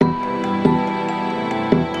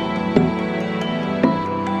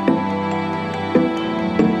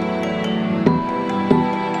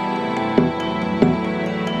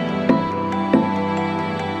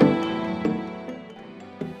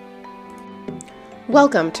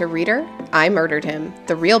Welcome to Reader, I Murdered Him,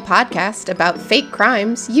 the real podcast about fake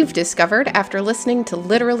crimes you've discovered after listening to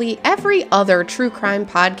literally every other true crime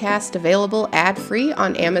podcast available ad-free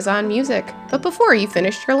on Amazon Music, but before you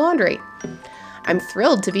finished your laundry. I'm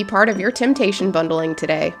thrilled to be part of your temptation bundling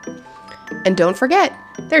today. And don't forget,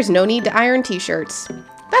 there's no need to iron t-shirts.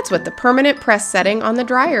 That's what the permanent press setting on the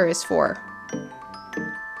dryer is for.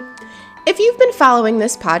 If you've been following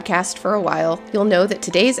this podcast for a while, you'll know that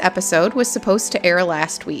today's episode was supposed to air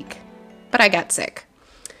last week, but I got sick.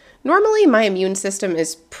 Normally, my immune system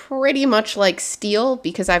is pretty much like steel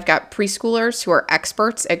because I've got preschoolers who are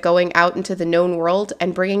experts at going out into the known world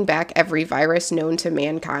and bringing back every virus known to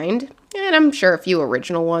mankind, and I'm sure a few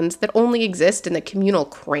original ones that only exist in the communal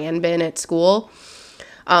crayon bin at school.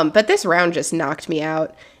 But this round just knocked me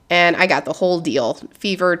out. And I got the whole deal.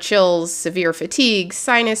 Fever, chills, severe fatigue,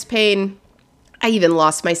 sinus pain. I even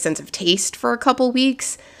lost my sense of taste for a couple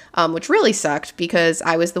weeks, which really sucked because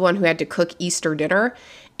I was the one who had to cook Easter dinner.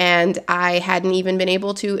 And I hadn't even been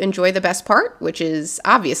able to enjoy the best part, which is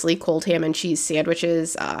obviously cold ham and cheese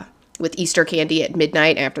sandwiches with Easter candy at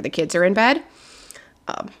midnight after the kids are in bed.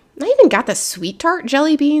 I even got the sweet tart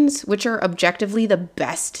jelly beans, which are objectively the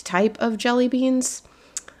best type of jelly beans.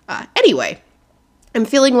 Anyway. I'm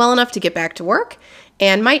feeling well enough to get back to work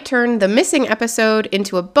and might turn the missing episode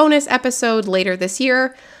into a bonus episode later this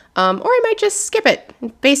year, or I might just skip it.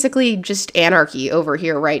 Basically, just anarchy over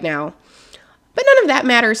here right now. But none of that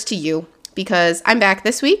matters to you, because I'm back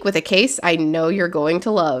this week with a case I know you're going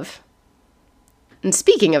to love. And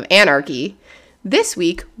speaking of anarchy, this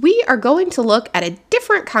week we are going to look at a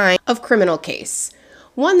different kind of criminal case.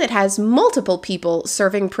 One that has multiple people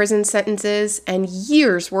serving prison sentences and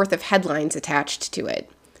years worth of headlines attached to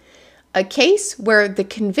it. A case where the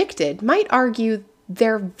convicted might argue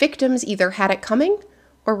their victims either had it coming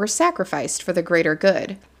or were sacrificed for the greater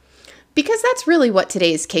good. Because that's really what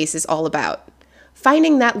today's case is all about.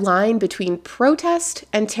 Finding that line between protest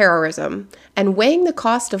and terrorism and weighing the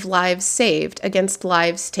cost of lives saved against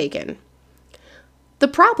lives taken. The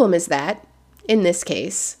problem is that, in this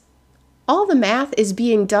case, all the math is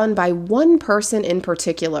being done by one person in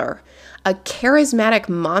particular, a charismatic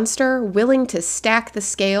monster willing to stack the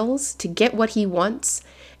scales to get what he wants,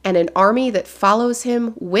 and an army that follows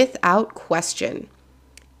him without question,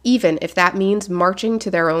 even if that means marching to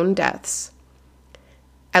their own deaths.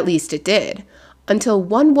 At least it did, until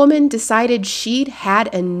one woman decided she'd had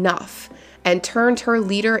enough and turned her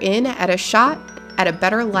leader in at a shot at a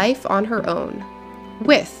better life on her own,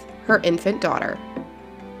 with her infant daughter.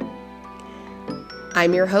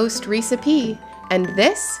 I'm your host, Risa P., and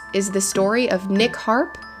this is the story of Nick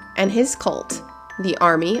Harp and his cult, the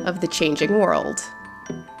Army of the Changing World.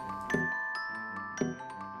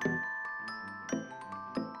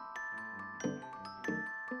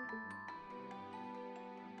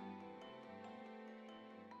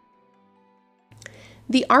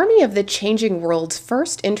 The Army of the Changing World's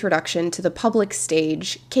first introduction to the public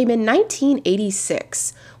stage came in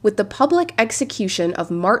 1986 with the public execution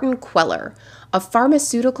of Martin Queller, a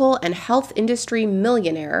pharmaceutical and health industry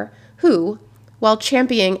millionaire who, while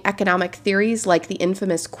championing economic theories like the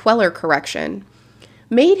infamous Queller correction,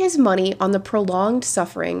 made his money on the prolonged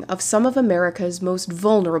suffering of some of America's most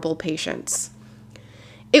vulnerable patients.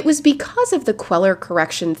 It was because of the Queller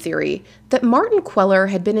correction theory that Martin Queller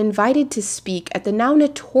had been invited to speak at the now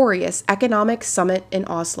notorious Economic Summit in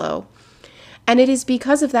Oslo. And it is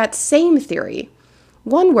because of that same theory,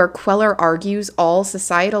 one where Queller argues all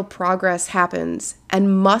societal progress happens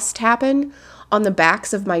and must happen on the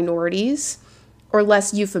backs of minorities, or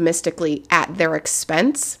less euphemistically, at their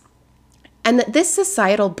expense, and that this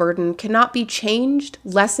societal burden cannot be changed,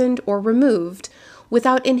 lessened, or removed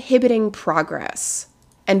without inhibiting progress,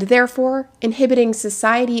 and therefore inhibiting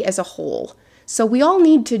society as a whole. So we all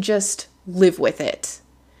need to just live with it.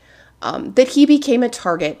 That he became a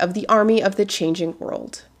target of the Army of the Changing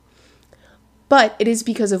World. But it is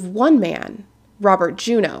because of one man, Robert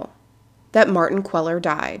Juneau, that Martin Queller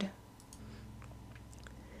died.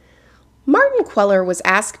 Martin Queller was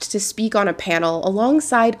asked to speak on a panel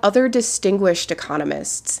alongside other distinguished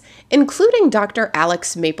economists, including Dr.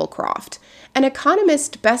 Alex Maplecroft, an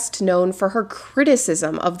economist best known for her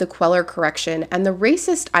criticism of the Queller correction and the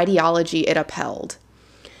racist ideology it upheld.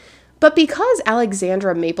 But because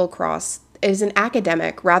Alexandra Maplecroft is an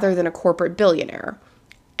academic rather than a corporate billionaire,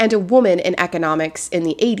 and a woman in economics in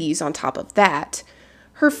the 80s on top of that,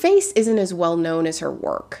 her face isn't as well known as her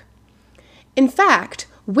work. In fact,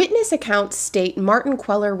 witness accounts state Martin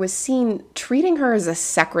Queller was seen treating her as a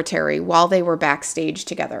secretary while they were backstage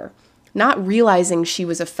together, not realizing she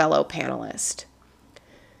was a fellow panelist.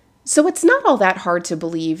 So it's not all that hard to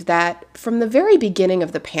believe that, from the very beginning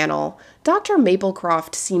of the panel, Dr.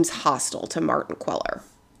 Maplecroft seems hostile to Martin Queller.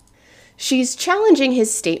 She's challenging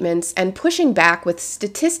his statements and pushing back with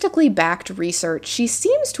statistically backed research she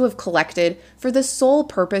seems to have collected for the sole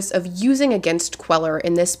purpose of using against Queller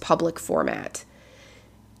in this public format.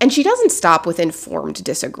 And she doesn't stop with informed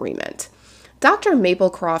disagreement. Dr.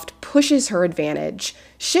 Maplecroft pushes her advantage,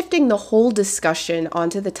 shifting the whole discussion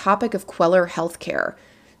onto the topic of Queller healthcare,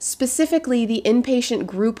 specifically the inpatient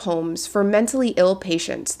group homes for mentally ill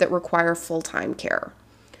patients that require full-time care.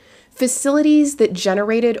 Facilities that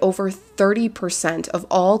generated over 30% of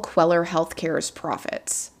all Queller Healthcare's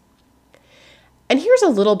profits. And here's a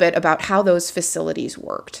little bit about how those facilities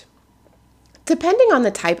worked. Depending on the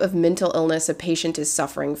type of mental illness a patient is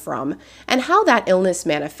suffering from and how that illness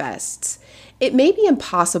manifests, it may be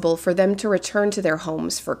impossible for them to return to their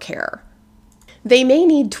homes for care. They may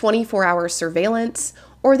need 24-hour surveillance,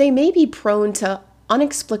 or they may be prone to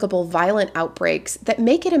unexplicable violent outbreaks that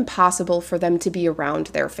make it impossible for them to be around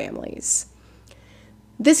their families.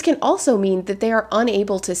 This can also mean that they are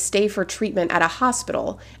unable to stay for treatment at a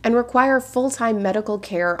hospital and require full-time medical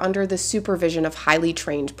care under the supervision of highly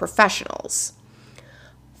trained professionals.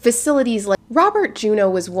 Facilities like Robert Juneau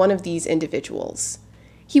was one of these individuals.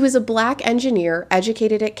 He was a black engineer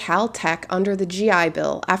educated at Caltech under the GI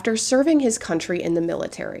Bill after serving his country in the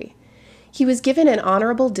military. He was given an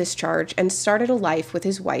honorable discharge and started a life with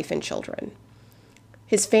his wife and children.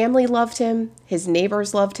 His family loved him, his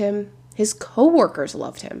neighbors loved him, his co-workers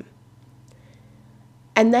loved him.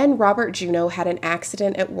 And then Robert Juneau had an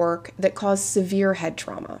accident at work that caused severe head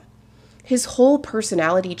trauma. His whole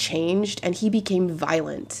personality changed and he became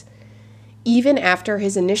violent. Even after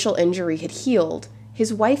his initial injury had healed,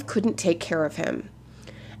 his wife couldn't take care of him,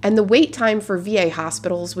 and the wait time for VA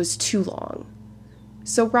hospitals was too long.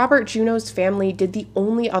 So Robert Juneau's family did the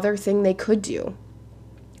only other thing they could do: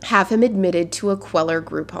 have him admitted to a Queller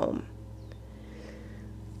group home.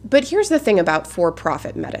 But here's the thing about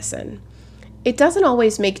for-profit medicine. It doesn't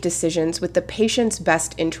always make decisions with the patient's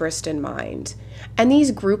best interest in mind, and these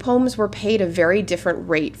group homes were paid a very different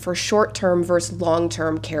rate for short-term versus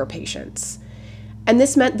long-term care patients. And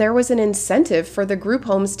this meant there was an incentive for the group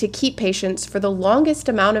homes to keep patients for the longest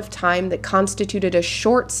amount of time that constituted a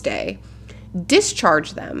short stay,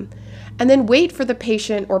 discharge them, and then wait for the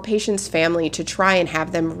patient or patient's family to try and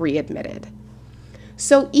have them readmitted.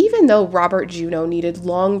 So even though Robert Juneau needed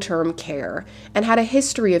long-term care and had a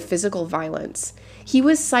history of physical violence, he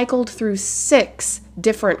was cycled through 6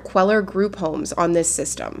 different Queller group homes on this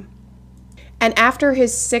system. And after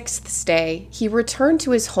his 6th stay, he returned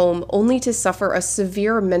to his home only to suffer a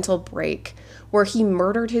severe mental break where he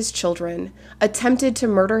murdered his children, attempted to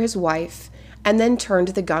murder his wife, and then turned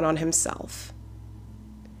the gun on himself.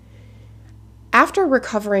 After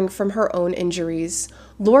recovering from her own injuries,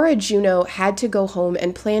 Laura Juneau had to go home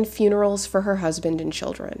and plan funerals for her husband and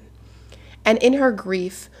children. And in her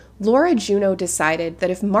grief, Laura Juneau decided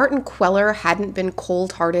that if Martin Queller hadn't been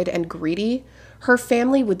cold-hearted and greedy, her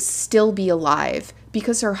family would still be alive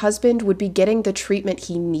because her husband would be getting the treatment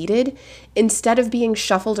he needed instead of being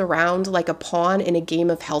shuffled around like a pawn in a game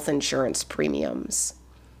of health insurance premiums.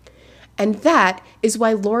 And that is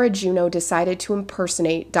why Laura Juneau decided to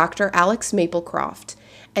impersonate Dr. Alex Maplecroft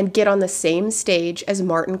and get on the same stage as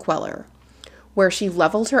Martin Queller, where she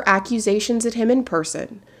leveled her accusations at him in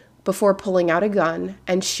person before pulling out a gun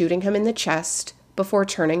and shooting him in the chest before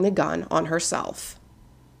turning the gun on herself.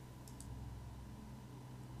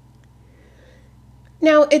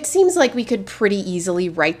 Now, it seems like we could pretty easily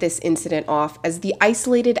write this incident off as the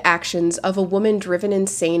isolated actions of a woman driven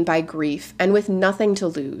insane by grief and with nothing to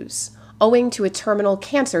lose, owing to a terminal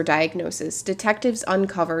cancer diagnosis detectives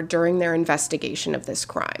uncovered during their investigation of this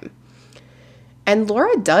crime. And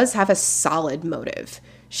Laura does have a solid motive.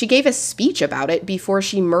 She gave a speech about it before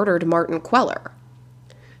she murdered Martin Queller.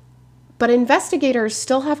 But investigators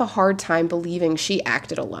still have a hard time believing she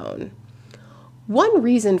acted alone. One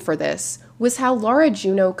reason for this was how Laura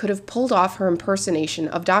Juneau could have pulled off her impersonation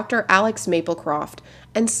of Dr. Alex Maplecroft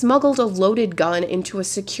and smuggled a loaded gun into a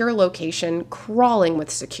secure location crawling with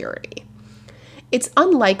security. It's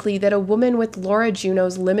unlikely that a woman with Laura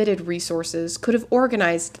Juneau's limited resources could have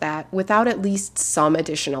organized that without at least some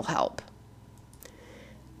additional help.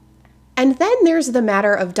 And then there's the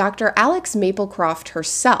matter of Dr. Alex Maplecroft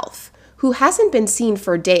herself, who hasn't been seen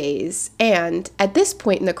for days and, at this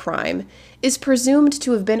point in the crime, is presumed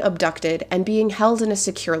to have been abducted and being held in a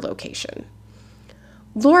secure location.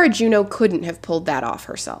 Laura Juneau couldn't have pulled that off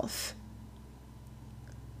herself.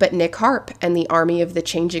 But Nick Harp and the Army of the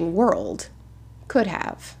Changing World could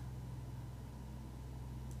have.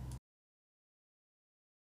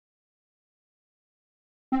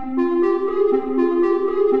 Are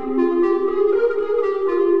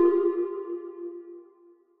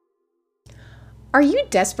you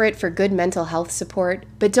desperate for good mental health support,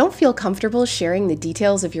 but don't feel comfortable sharing the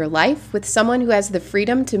details of your life with someone who has the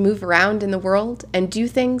freedom to move around in the world and do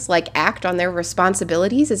things like act on their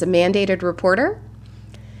responsibilities as a mandated reporter?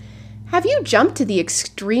 Have you jumped to the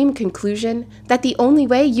extreme conclusion that the only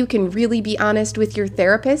way you can really be honest with your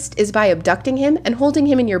therapist is by abducting him and holding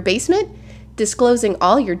him in your basement, disclosing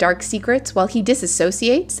all your dark secrets while he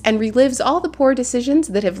disassociates and relives all the poor decisions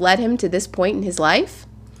that have led him to this point in his life?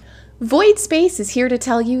 Void Space is here to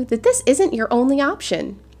tell you that this isn't your only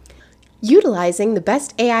option. Utilizing the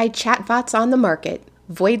best AI chatbots on the market,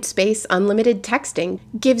 Void Space Unlimited Texting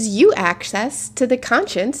gives you access to the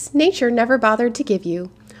conscience nature never bothered to give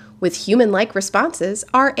you. With human-like responses,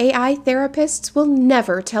 our AI therapists will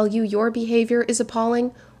never tell you your behavior is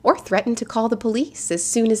appalling or threaten to call the police as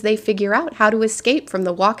soon as they figure out how to escape from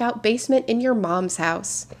the walkout basement in your mom's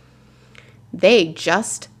house. They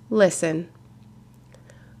just listen.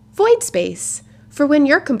 Void Space, for when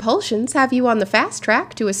your compulsions have you on the fast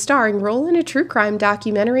track to a starring role in a true crime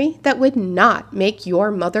documentary that would not make your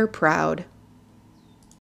mother proud.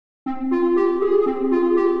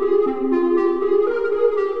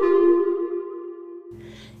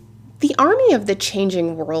 The Army of the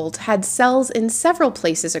Changing World had cells in several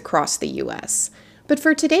places across the US, but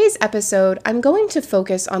for today's episode, I'm going to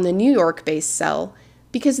focus on the New York-based cell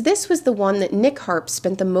because this was the one that Nick Harp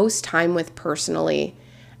spent the most time with personally,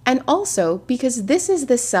 and also because this is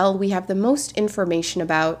the cell we have the most information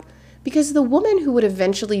about because the woman who would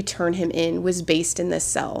eventually turn him in was based in this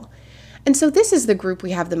cell, and so this is the group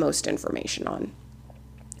we have the most information on.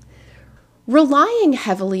 Relying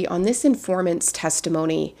heavily on this informant's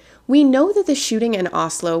testimony, we know that the shooting in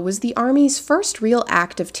Oslo was the Army's first real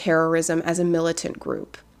act of terrorism as a militant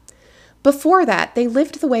group. Before that, they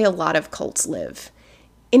lived the way a lot of cults live,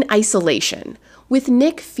 in isolation, with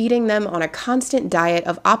Nick feeding them on a constant diet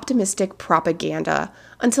of optimistic propaganda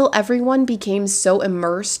until everyone became so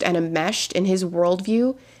immersed and enmeshed in his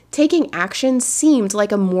worldview, taking action seemed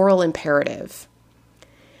like a moral imperative.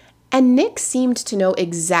 And Nick seemed to know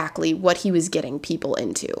exactly what he was getting people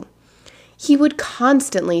into. He would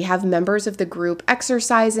constantly have members of the group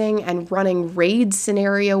exercising and running raid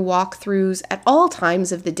scenario walkthroughs at all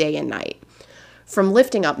times of the day and night. From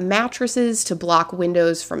lifting up mattresses to block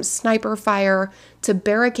windows from sniper fire, to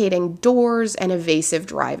barricading doors and evasive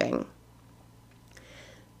driving.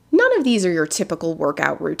 None of these are your typical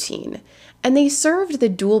workout routine, and they served the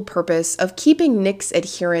dual purpose of keeping Nick's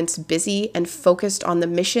adherents busy and focused on the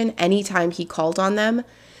mission anytime he called on them,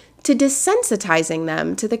 to desensitizing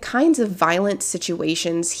them to the kinds of violent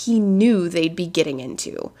situations he knew they'd be getting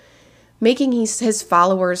into, making his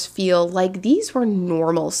followers feel like these were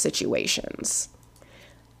normal situations.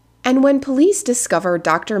 And when police discover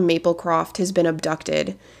Dr. Maplecroft has been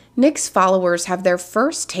abducted, Nick's followers have their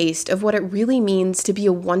first taste of what it really means to be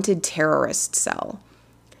a wanted terrorist cell.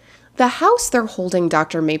 The house they're holding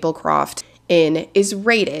Dr. Maplecroft in is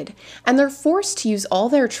raided, and they're forced to use all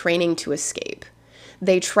their training to escape.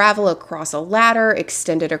 They travel across a ladder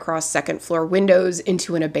extended across second-floor windows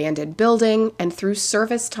into an abandoned building and through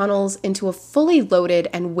service tunnels into a fully loaded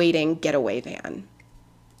and waiting getaway van.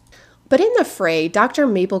 But in the fray, Dr.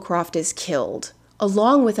 Maplecroft is killed,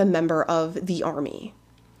 along with a member of the Army.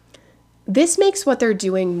 This makes what they're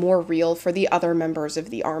doing more real for the other members of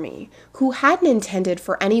the Army, who hadn't intended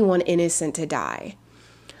for anyone innocent to die.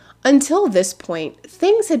 Until this point,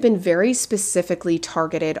 things had been very specifically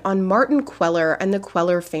targeted on Martin Queller and the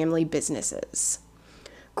Queller family businesses.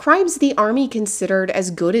 Crimes the Army considered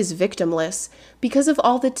as good as victimless because of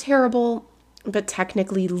all the terrible, but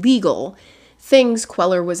technically legal, things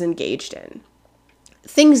Queller was engaged in.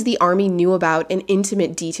 Things the Army knew about in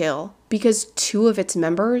intimate detail because two of its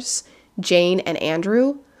members, Jane and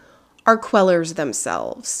Andrew, are Quellers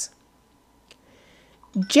themselves.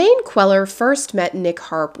 Jane Queller first met Nick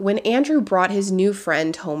Harp when Andrew brought his new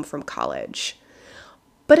friend home from college.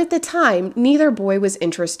 But at the time, neither boy was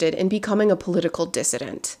interested in becoming a political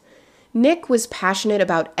dissident. Nick was passionate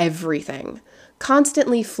about everything,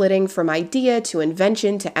 constantly flitting from idea to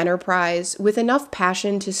invention to enterprise, with enough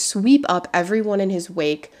passion to sweep up everyone in his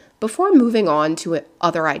wake before moving on to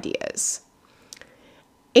other ideas.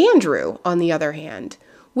 Andrew, on the other hand,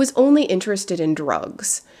 was only interested in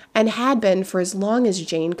drugs, and had been for as long as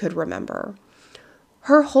Jane could remember.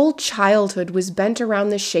 Her whole childhood was bent around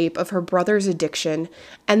the shape of her brother's addiction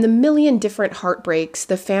and the million different heartbreaks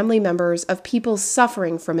the family members of people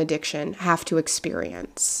suffering from addiction have to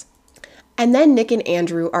experience. And then Nick and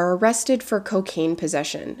Andrew are arrested for cocaine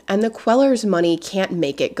possession, and the Quellers' money can't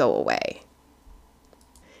make it go away.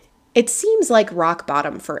 It seems like rock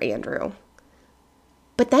bottom for Andrew.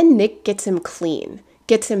 But then Nick gets him clean,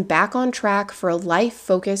 gets him back on track for a life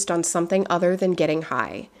focused on something other than getting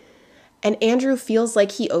high. And Andrew feels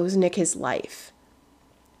like he owes Nick his life.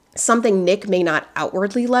 Something Nick may not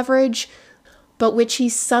outwardly leverage, but which he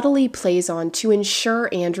subtly plays on to ensure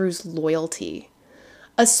Andrew's loyalty.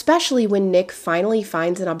 Especially when Nick finally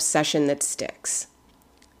finds an obsession that sticks.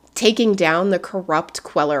 Taking down the corrupt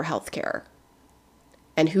Queller healthcare.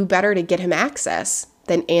 And who better to get him access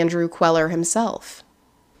than Andrew Queller himself?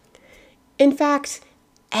 In fact,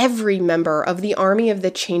 every member of the Army of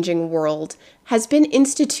the Changing World has been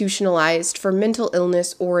institutionalized for mental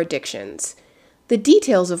illness or addictions, the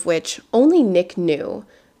details of which only Nick knew,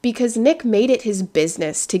 because Nick made it his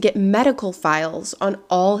business to get medical files on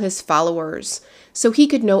all his followers so he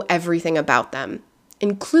could know everything about them,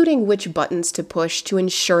 including which buttons to push to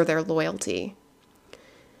ensure their loyalty.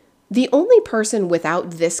 The only person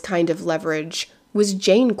without this kind of leverage was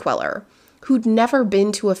Jane Queller, who'd never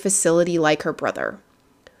been to a facility like her brother.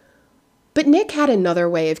 But Nick had another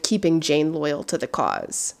way of keeping Jane loyal to the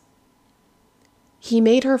cause. He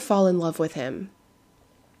made her fall in love with him.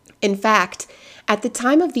 In fact, at the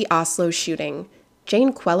time of the Oslo shooting,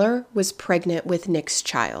 Jane Queller was pregnant with Nick's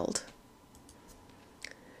child.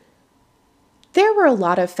 There were a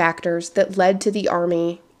lot of factors that led to the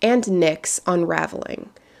Army and Nick's unraveling,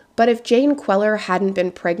 but if Jane Queller hadn't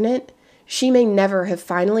been pregnant, she may never have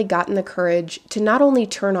finally gotten the courage to not only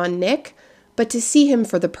turn on Nick, but to see him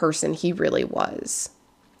for the person he really was.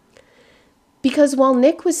 Because while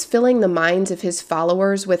Nick was filling the minds of his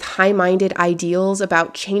followers with high-minded ideals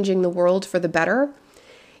about changing the world for the better,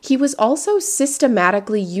 he was also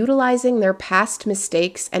systematically utilizing their past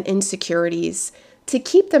mistakes and insecurities to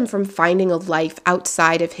keep them from finding a life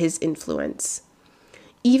outside of his influence,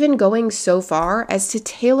 even going so far as to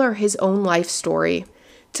tailor his own life story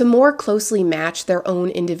to more closely match their own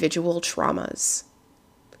individual traumas.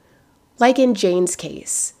 Like in Jane's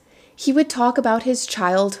case, he would talk about his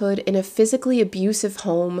childhood in a physically abusive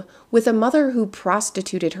home with a mother who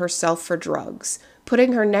prostituted herself for drugs,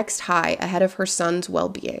 putting her next high ahead of her son's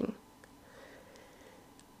well-being.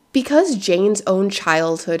 Because Jane's own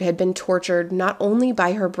childhood had been tortured not only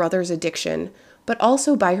by her brother's addiction, but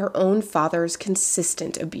also by her own father's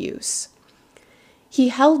consistent abuse. He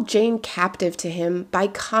held Jane captive to him by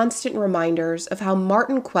constant reminders of how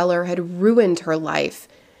Martin Queller had ruined her life,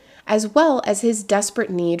 as well as his desperate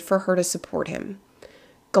need for her to support him,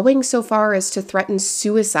 going so far as to threaten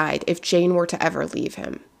suicide if Jane were to ever leave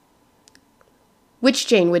him. Which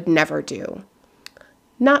Jane would never do.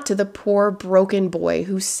 Not to the poor, broken boy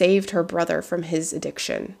who saved her brother from his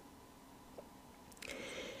addiction.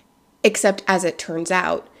 Except, as it turns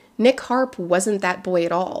out, Nick Harp wasn't that boy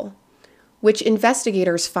at all, which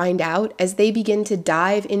investigators find out as they begin to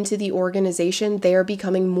dive into the organization they are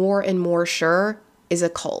becoming more and more sure is a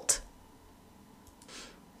cult.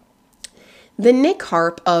 The Nick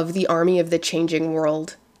Harp of the Army of the Changing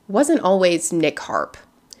World wasn't always Nick Harp.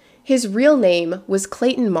 His real name was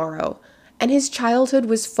Clayton Morrow, and his childhood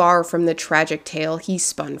was far from the tragic tale he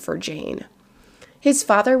spun for Jane. His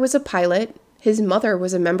father was a pilot, his mother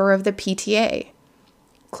was a member of the PTA.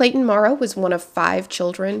 Clayton Morrow was one of 5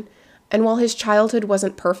 children, and while his childhood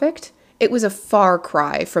wasn't perfect, it was a far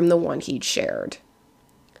cry from the one he'd shared.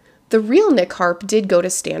 The real Nick Harp did go to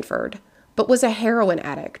Stanford, but was a heroin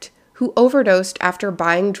addict who overdosed after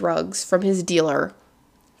buying drugs from his dealer,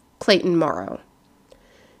 Clayton Morrow.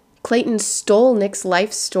 Clayton stole Nick's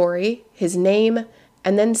life story, his name,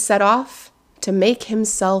 and then set off to make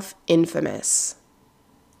himself infamous.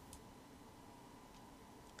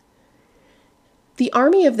 The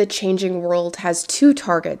Army of the Changing World has 2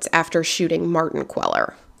 targets after shooting Martin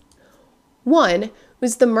Queller. One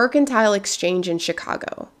was the Mercantile Exchange in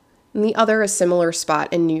Chicago, and the other a similar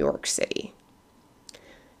spot in New York City.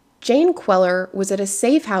 Jane Queller was at a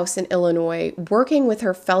safe house in Illinois working with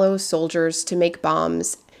her fellow soldiers to make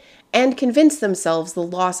bombs and convince themselves the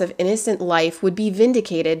loss of innocent life would be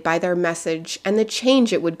vindicated by their message and the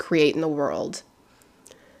change it would create in the world.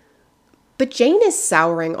 But Jane is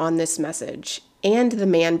souring on this message and the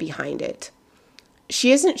man behind it.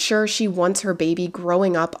 She isn't sure she wants her baby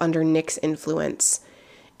growing up under Nick's influence,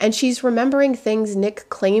 and she's remembering things Nick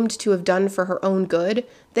claimed to have done for her own good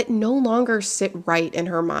that no longer sit right in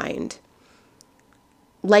her mind.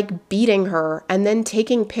 Like beating her and then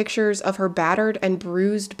taking pictures of her battered and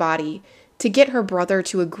bruised body to get her brother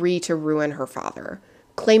to agree to ruin her father,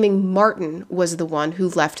 claiming Martin was the one who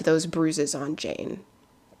left those bruises on Jane.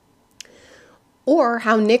 Or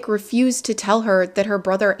how Nick refused to tell her that her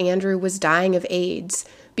brother Andrew was dying of AIDS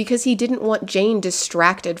because he didn't want Jane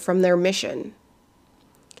distracted from their mission.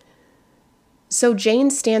 So Jane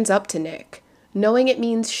stands up to Nick, knowing it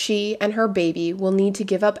means she and her baby will need to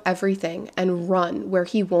give up everything and run where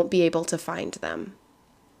he won't be able to find them.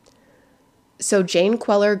 So Jane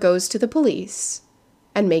Queller goes to the police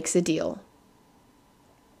and makes a deal.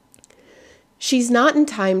 She's not in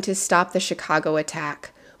time to stop the Chicago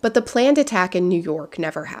attack, but the planned attack in New York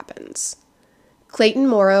never happens. Clayton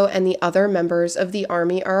Morrow and the other members of the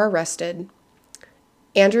army are arrested.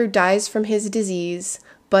 Andrew dies from his disease,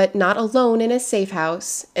 but not alone in a safe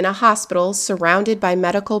house, in a hospital surrounded by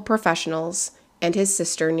medical professionals and his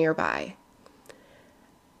sister nearby.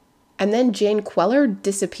 And then Jane Queller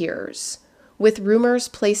disappears, with rumors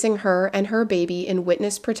placing her and her baby in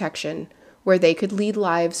witness protection, where they could lead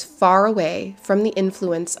lives far away from the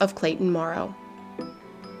influence of Clayton Morrow.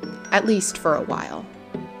 At least for a while.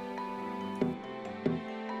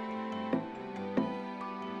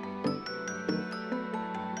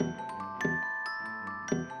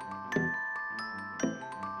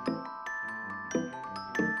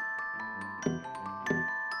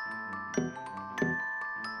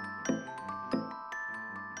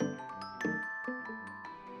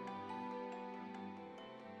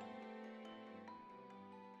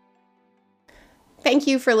 Thank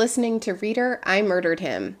you for listening to Reader, I Murdered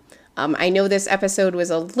Him. I know this episode was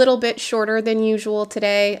a little bit shorter than usual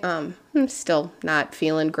today. I'm still not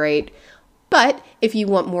feeling great. But if you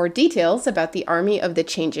want more details about the Army of the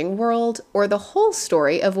Changing World, or the whole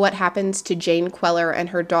story of what happens to Jane Queller and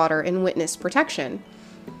her daughter in witness protection,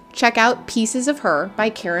 check out Pieces of Her by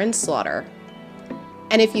Karen Slaughter.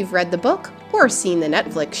 And if you've read the book or seen the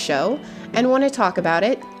Netflix show and want to talk about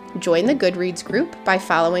it, join the Goodreads group by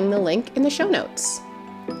following the link in the show notes.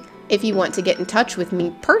 If you want to get in touch with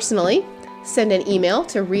me personally, send an email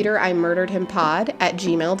to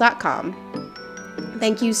readerimurderedhimpod@gmail.com.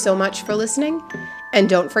 Thank you so much for listening, and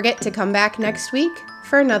don't forget to come back next week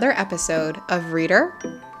for another episode of Reader,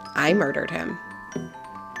 I Murdered Him.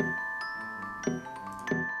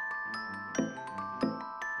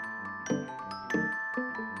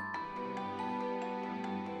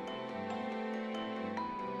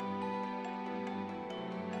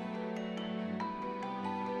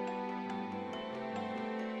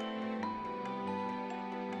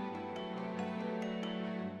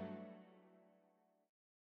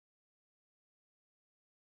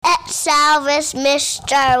 Salvus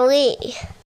Mr. Lee.